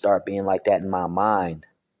begin to start being like that in my mind.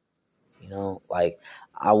 Like,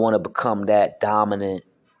 I want to become that dominant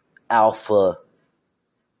alpha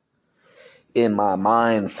in my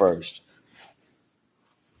mind first.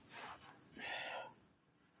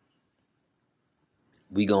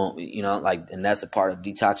 We gon', and that's a part of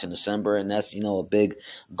Detox in December, and that's, a big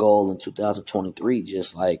goal in 2023.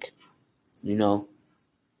 Just like,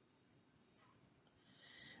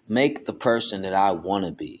 make the person that I want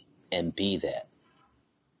to be and be that.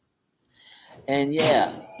 And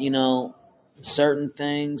yeah, certain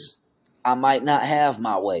things I might not have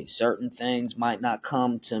my way. Certain things might not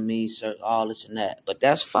come to me, all this and that. But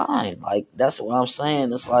that's fine. Like, that's what I'm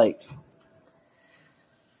saying. It's like,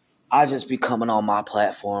 I just be coming on my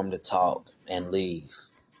platform to talk and leave,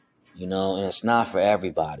 and it's not for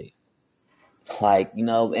everybody. Like, and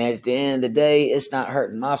at the end of the day, it's not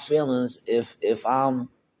hurting my feelings if I'm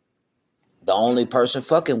the only person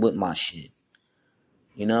fucking with my shit.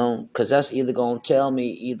 You know, because that's either going to tell me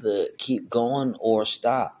either keep going or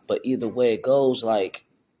stop. But either way it goes, like,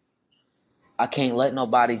 I can't let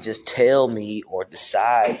nobody just tell me or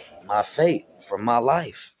decide my fate for my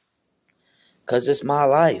life. Because it's my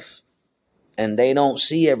life. And they don't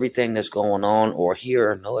see everything that's going on or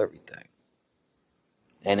hear or know everything.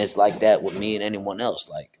 And it's like that with me and anyone else.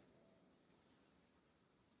 Like,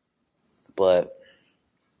 but,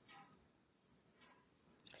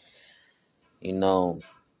 you know,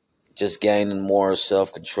 just gaining more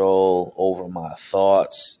self-control over my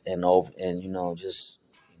thoughts and just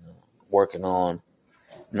working on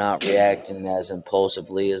not reacting as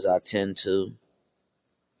impulsively as I tend to.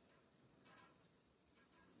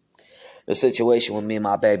 The situation with me and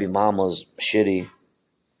my baby mama's shitty,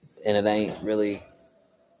 and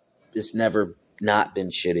it's never not been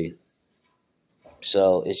shitty.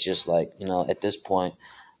 So it's just like, at this point,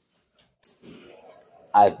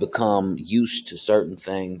 I've become used to certain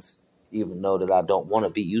things, even though that I don't want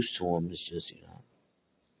to be used to them. It's just,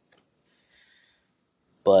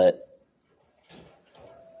 But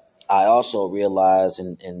I also realize,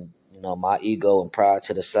 and my ego and pride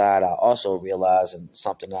to the side, I also realize, and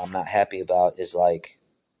something that I'm not happy about is like,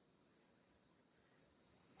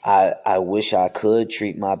 I wish I could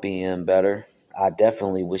treat my BM better. I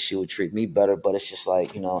definitely wish she would treat me better, but it's just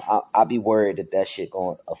like, I be worried that shit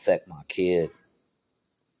gonna affect my kid.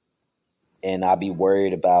 And I be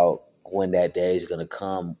worried about when that day is gonna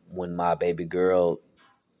come when my baby girl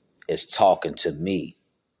is talking to me.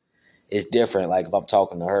 It's different, like, if I'm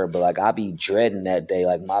talking to her, but, like, I be dreading that day.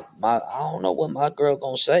 Like, my I don't know what my girl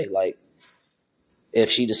gonna say. Like, if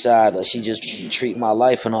she decide, like, she just treat my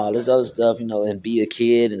life and all this other stuff, and be a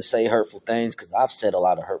kid and say hurtful things, because I've said a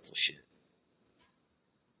lot of hurtful shit.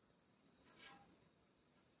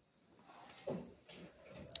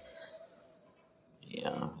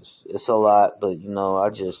 Yeah, it's a lot, but, I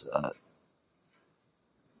just,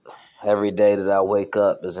 every day that I wake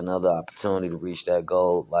up is another opportunity to reach that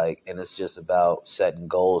goal. Like, and it's just about setting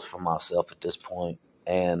goals for myself at this point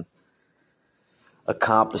and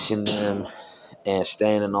accomplishing them and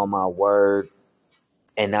standing on my word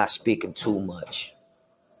and not speaking too much.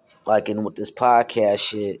 Like, and with this podcast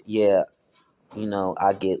shit, yeah,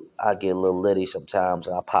 I get a little litty sometimes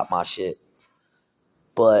and I pop my shit.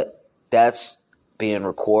 But that's being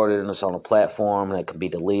recorded and it's on a platform and it can be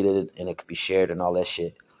deleted and it can be shared and all that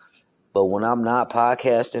shit. But when I'm not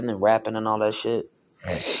podcasting and rapping and all that shit,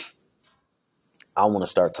 I want to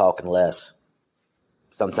start talking less.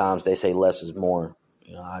 Sometimes they say less is more.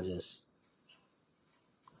 I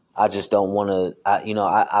just don't want to.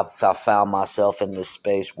 I found myself in this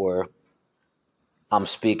space where I'm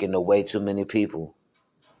speaking to way too many people,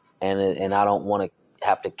 and I don't want to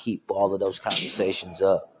have to keep all of those conversations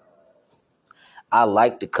up. I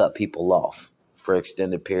like to cut people off for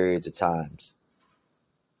extended periods of times.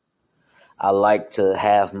 I like to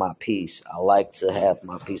have my peace. I like to have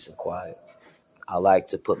my peace and quiet. I like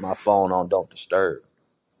to put my phone on don't disturb.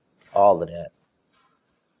 All of that.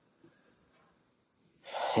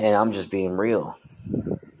 And I'm just being real.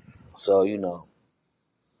 So,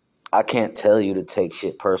 I can't tell you to take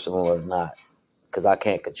shit personal or not, because I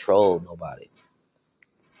can't control nobody.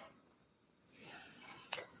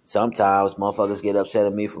 Sometimes motherfuckers get upset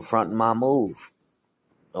at me for fronting my move.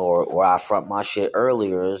 Or I front my shit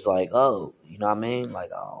earlier. It's like, oh, you know what I mean?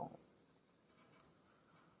 Like, oh.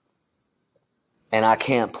 And I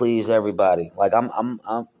can't please everybody. Like, I'm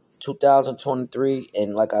 2023,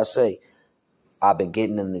 and like I say, I've been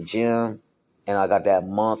getting in the gym, and I got that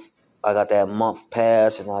month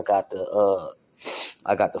pass, and I got the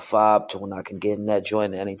fob to when I can get in that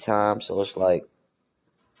joint at any time. So it's like,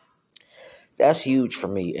 that's huge for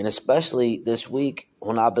me. And especially this week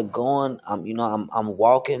when I've been going, I'm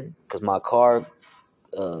walking because my car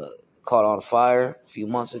caught on fire a few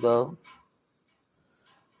months ago.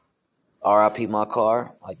 RIP my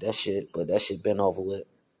car, like that shit, but that shit been over with.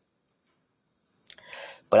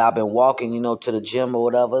 But I've been walking, to the gym or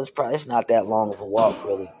whatever. It's not that long of a walk,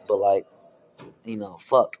 really. But, like,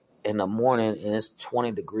 fuck, in the morning, and it's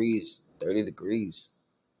 20 degrees, 30 degrees.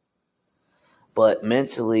 But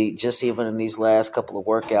mentally, just even in these last couple of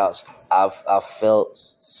workouts, I've felt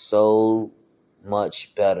so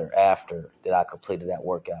much better after that I completed that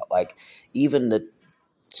workout. Like, even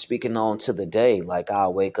speaking on to the day, like,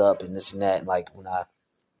 I'll wake up and this and that, and, like,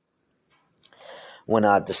 when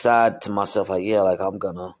I decide to myself, like, yeah, like, I'm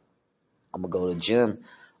gonna go to the gym,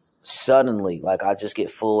 suddenly, like, I just get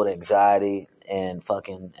full of anxiety and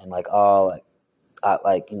fucking, and like, oh, like,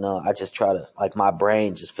 I just try to, like, my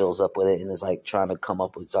brain just fills up with it and it's like trying to come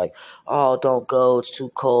up with, it's like, oh, don't go, it's too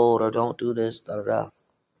cold, or don't do this, da da da.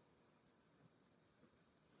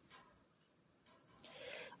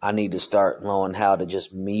 I need to start knowing how to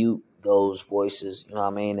just mute those voices, you know what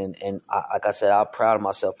I mean? And like I said, I'm proud of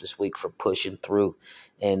myself this week for pushing through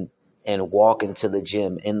and walking to the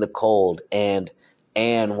gym in the cold. And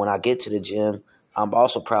when I get to the gym, I'm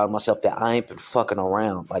also proud of myself that I ain't been fucking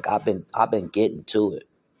around. Like I've been getting to it.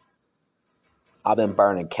 I've been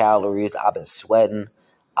burning calories. I've been sweating.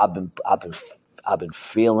 I've been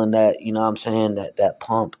feeling that, you know what I'm saying? That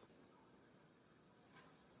pump.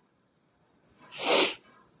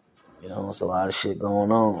 You know, it's a lot of shit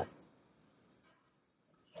going on.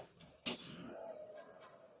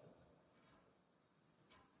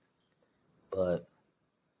 But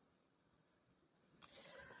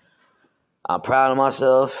I'm proud of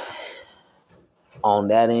myself on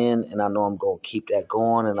that end, and I know I'm going to keep that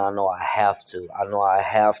going, and I know I have to. I know I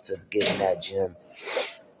have to get in that gym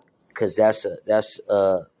because that's the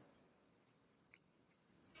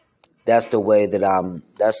way that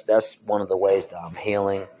that's one of the ways that I'm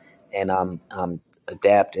healing, and I'm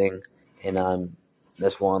adapting, and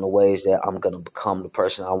that's one of the ways that I'm going to become the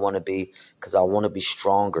person I want to be, because I want to be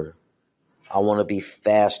stronger. I want to be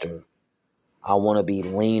faster. I want to be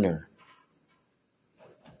leaner.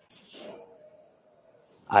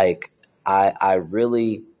 Like I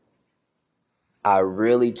really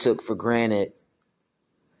took for granted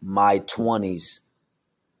my 20s,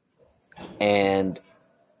 and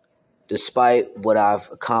despite what I've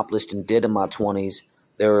accomplished and did in my 20s,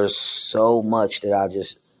 there is so much that I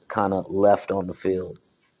just kind of left on the field.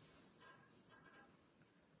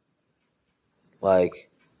 Like,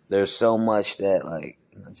 there's so much that, like,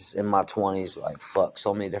 just in my 20s, like, fuck,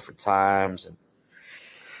 so many different times and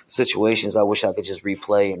situations I wish I could just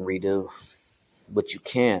replay and redo. But you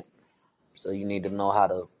can't. So you need to know how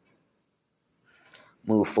to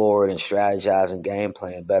move forward and strategize and game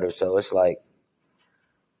plan better. So it's like,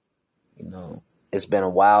 you know, it's been a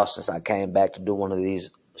while since I came back to do one of these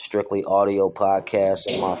strictly audio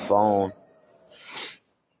podcasts on my phone.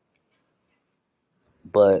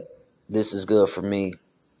 But this is good for me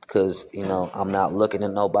because, you know, I'm not looking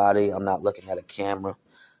at nobody. I'm not looking at a camera.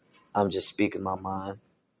 I'm just speaking my mind.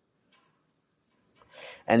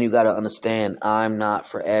 And you got to understand, I'm not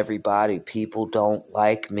for everybody. People don't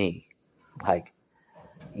like me. Like,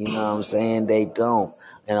 you know what I'm saying? They don't.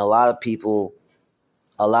 And a lot of people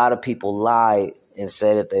lie and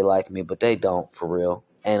say that they like me, but they don't for real.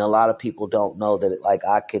 And a lot of people don't know that, like,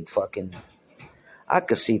 I could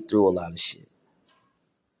see through a lot of shit.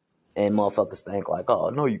 And motherfuckers think like, oh,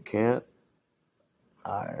 no, you can't.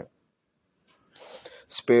 All right.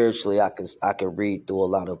 Spiritually, I can read through a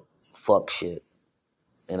lot of fuck shit.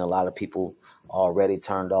 And a lot of people already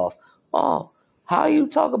turned off. Oh, how you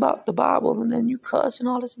talk about the Bible and then you cuss and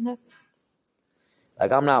all this and that?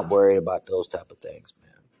 Like, I'm not worried about those type of things,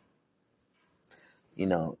 man. You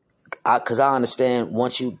know, because I understand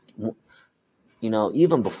once you know,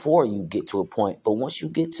 even before you get to a point, but once you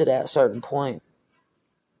get to that certain point,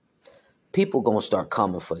 people gonna start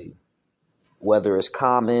coming for you. Whether it's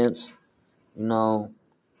comments, you know,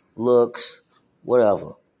 looks,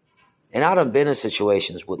 whatever. And I done been in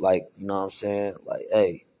situations with, like, you know what I'm saying? Like,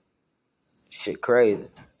 hey, shit crazy.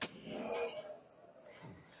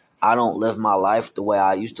 I don't live my life the way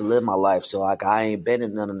I used to live my life. So, like, I ain't been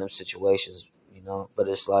in none of them situations, you know? But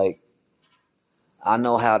it's like, I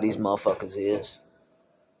know how these motherfuckers is.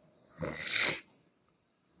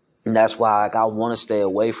 And that's why, like, I want to stay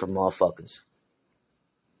away from motherfuckers.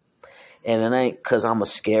 And it ain't because I'm a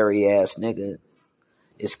scary ass nigga.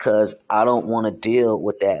 It's because I don't want to deal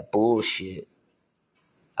with that bullshit.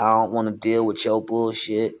 I don't want to deal with your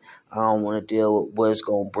bullshit. I don't want to deal with what it's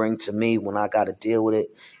going to bring to me when I got to deal with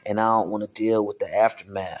it. And I don't want to deal with the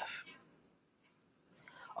aftermath.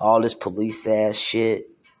 All this police ass shit.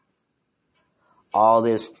 All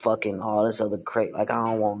this other crap. Like, I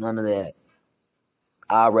don't want none of that.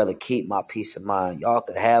 I'd rather keep my peace of mind. Y'all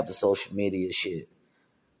could have the social media shit.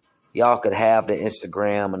 Y'all could have the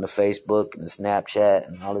Instagram and the Facebook and the Snapchat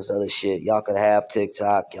and all this other shit. Y'all could have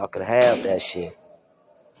TikTok. Y'all could have that shit.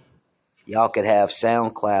 Y'all could have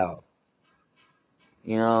SoundCloud.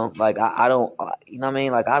 You know, like, I don't, you know what I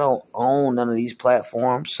mean? Like, I don't own none of these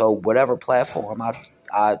platforms. So whatever platform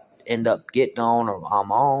I end up getting on or I'm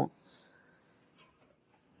on,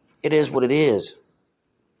 it is what it is.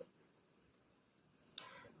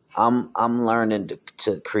 I'm learning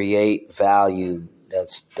to create value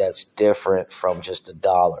that's different from just a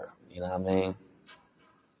dollar. You know what I mean?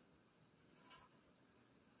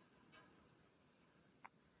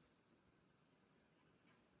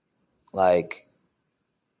 Like,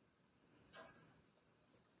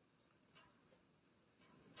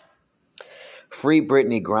 free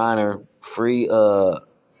Brittany Griner, free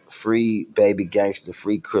free Baby Gangster,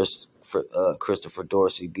 free Christopher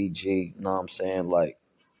Dorsey, BG. You know what I'm saying? Like,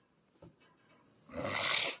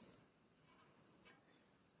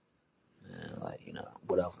 man, like, you know,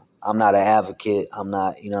 whatever. I'm not an advocate. I'm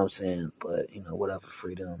not, you know what I'm saying? But, you know, whatever,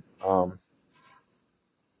 freedom.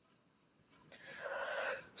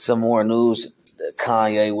 Some more news that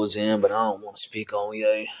Kanye was in, but I don't want to speak on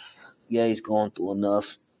Ye. Ye's going through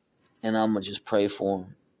enough, and I'm going to just pray for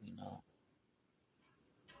him, you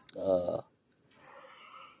know.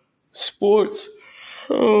 Sports.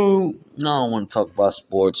 Oh, no, I don't want to talk about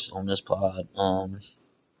sports on this pod.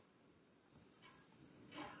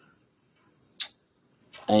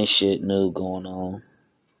 Ain't shit new going on.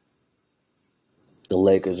 The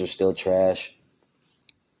Lakers are still trash.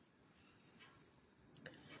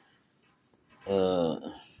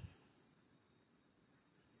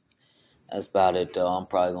 That's about it, though. I'm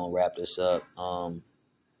probably gonna wrap this up.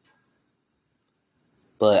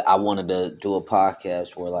 But I wanted to do a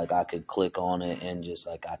podcast where like I could click on it and just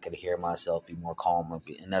like I could hear myself, be more calmer.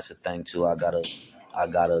 And that's the thing too. I gotta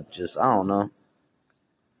just, I don't know.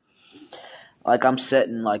 Like I'm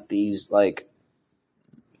setting like these like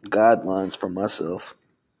guidelines for myself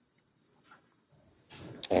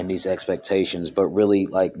and these expectations, but really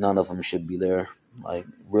like none of them should be there. Like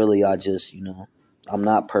really, I just, you know, I'm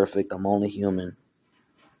not perfect. I'm only human.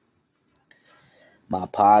 My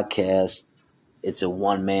podcast, it's a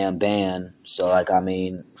one-man band. So like, I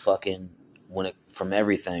mean, fucking from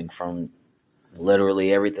everything, from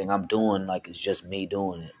literally everything I'm doing, like it's just me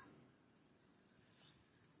doing it.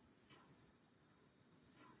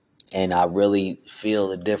 And I really feel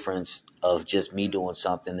the difference of just me doing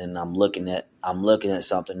something, and I'm looking at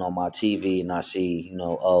something on my TV, and I see, you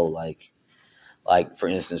know, oh, like for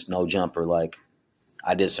instance, No Jumper. Like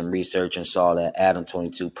I did some research and saw that Adam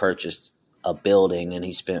 22 purchased a building, and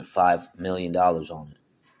he spent $5 million on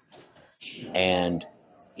it. And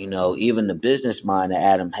you know, even the business mind that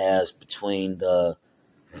Adam has between the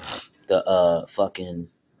fucking,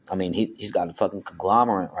 I mean, he's got a fucking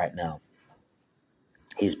conglomerate right now.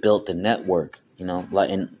 He's built the network, you know,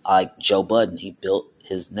 like Joe Budden, he built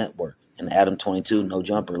his network, and Adam 22, No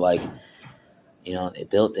Jumper, like, you know, they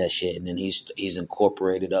built that shit, and then he's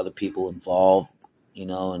incorporated other people involved, you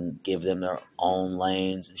know, and give them their own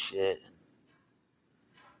lanes and shit.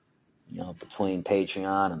 You know, between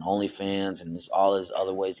Patreon and OnlyFans and all his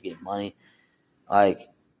other ways to get money, like,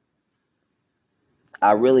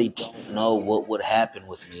 I really don't know what would happen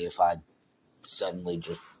with me if I suddenly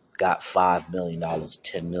just got $5 million,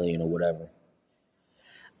 $10 million or whatever.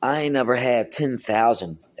 I ain't never had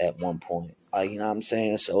 10,000 at one point. You know what I'm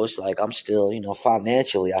saying? So it's like I'm still, you know,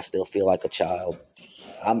 financially, I still feel like a child.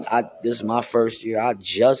 This is my first year. I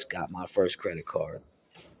just got my first credit card.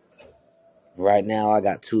 Right now, I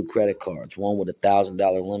got 2 credit cards, one with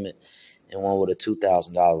 $1,000 limit and one with a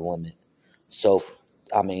 $2,000 limit. So,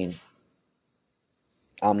 I mean,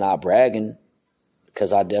 I'm not bragging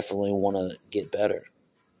because I definitely want to get better.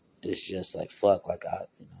 It's just like, fuck, like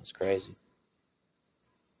you know, it's crazy.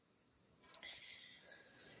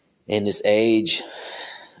 In this age,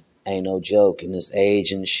 ain't no joke. In this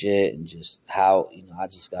age and shit, and just how, you know, I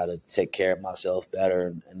just gotta take care of myself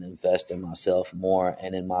better and invest in myself more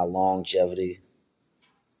and in my longevity.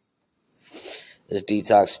 This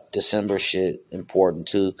detox December shit important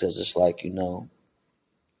too, because it's like, you know,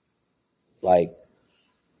 like,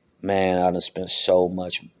 man, I done spent so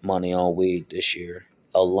much money on weed this year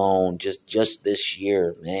alone, just this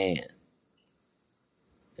year, man.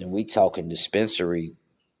 And we talking dispensary.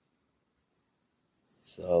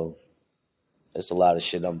 So it's a lot of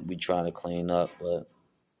shit we trying to clean up, but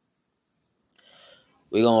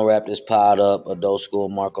we're going to wrap this pod up. Adult School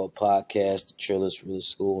Marco Podcast, the trillest,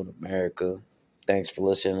 realest school in America. Thanks for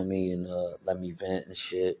listening to me and let me vent and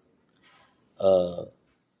shit. Now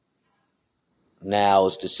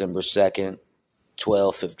it's December 2nd,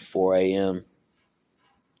 12:54 a.m.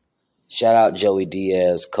 Shout out Joey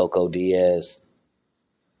Diaz, Coco Diaz.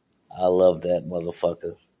 I love that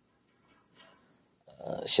motherfucker.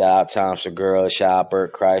 Shout out Tom Segura, shout out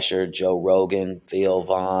Bert Kreischer, Joe Rogan, Theo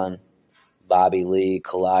Vaughn, Bobby Lee,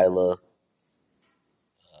 Kalila,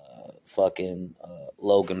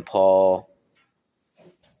 Logan Paul.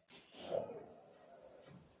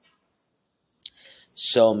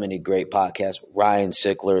 So many great podcasts. Ryan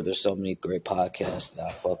Sickler, there's so many great podcasts that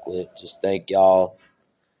I fuck with. Just thank y'all.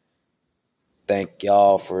 Thank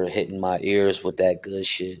y'all for hitting my ears with that good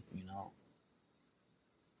shit, you know.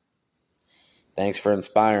 Thanks for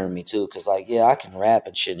inspiring me, too, because, like, yeah, I can rap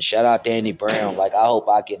and shit. And shout out Danny Brown. Like, I hope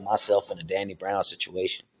I get myself in a Danny Brown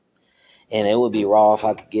situation. And it would be raw if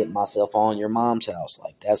I could get myself on Your Mom's House.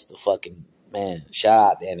 Like, that's the fucking man,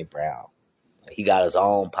 shout out Danny Brown. He got his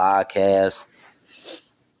own podcast,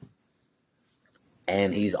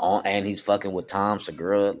 and he's fucking with Tom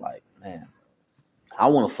Segura. Like, man, I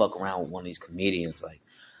want to fuck around with one of these comedians. Like,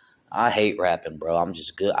 I hate rapping, bro. I'm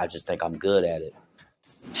just good. I just think I'm good at it.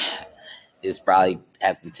 It's probably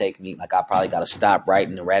have to take me, like, I probably got to stop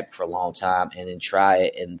writing and rap for a long time and then try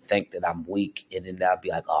it and think that I'm weak. And then I'll be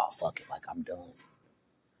like, oh, fuck it. Like, I'm done.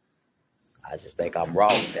 I just think I'm raw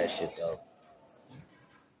with that shit, though.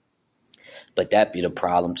 But that be the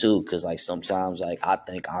problem, too, because, like, sometimes, like, I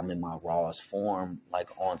think I'm in my rawest form, like,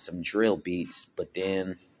 on some drill beats. But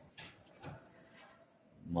then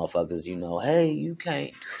motherfuckers, hey, you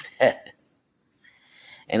can't do that.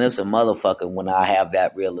 And it's a motherfucker when I have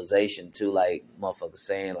that realization too, like motherfuckers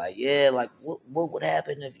saying like, yeah, like what would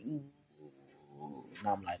happen if you? And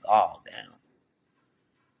I'm like, oh damn.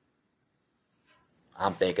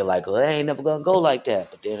 I'm thinking like, well, I ain't never gonna go like that.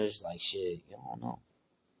 But then it's like, shit, you don't know.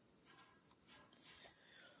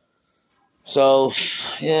 So,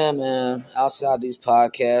 yeah, man. Outside these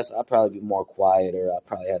podcasts, I'd probably be more quieter. I'd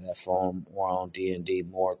probably have that phone more on D&D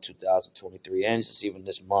more 2023 and just even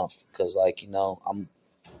this month, because like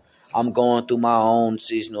I'm going through my own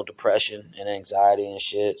seasonal depression and anxiety and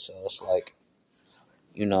shit. So it's like,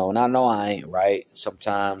 and I know I ain't right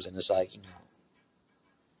sometimes. And it's like,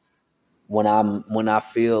 when I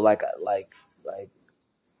feel like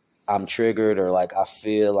I'm triggered or like I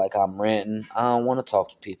feel like I'm ranting, I don't want to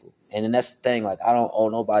talk to people. And then that's the thing. Like, I don't owe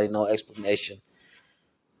nobody no explanation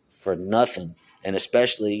for nothing. And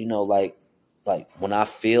especially, like when I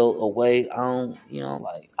feel a way, I don't,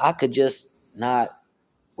 like I could just not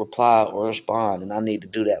reply or respond, and I need to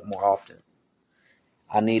do that more often.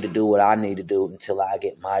 I need to do what I need to do until I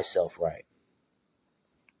get myself right.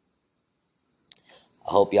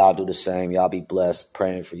 I hope y'all do the same. Y'all be blessed.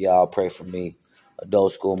 Praying for y'all. Pray for me.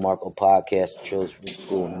 Adult School Marco Podcast, the children's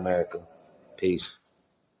school in America. Peace.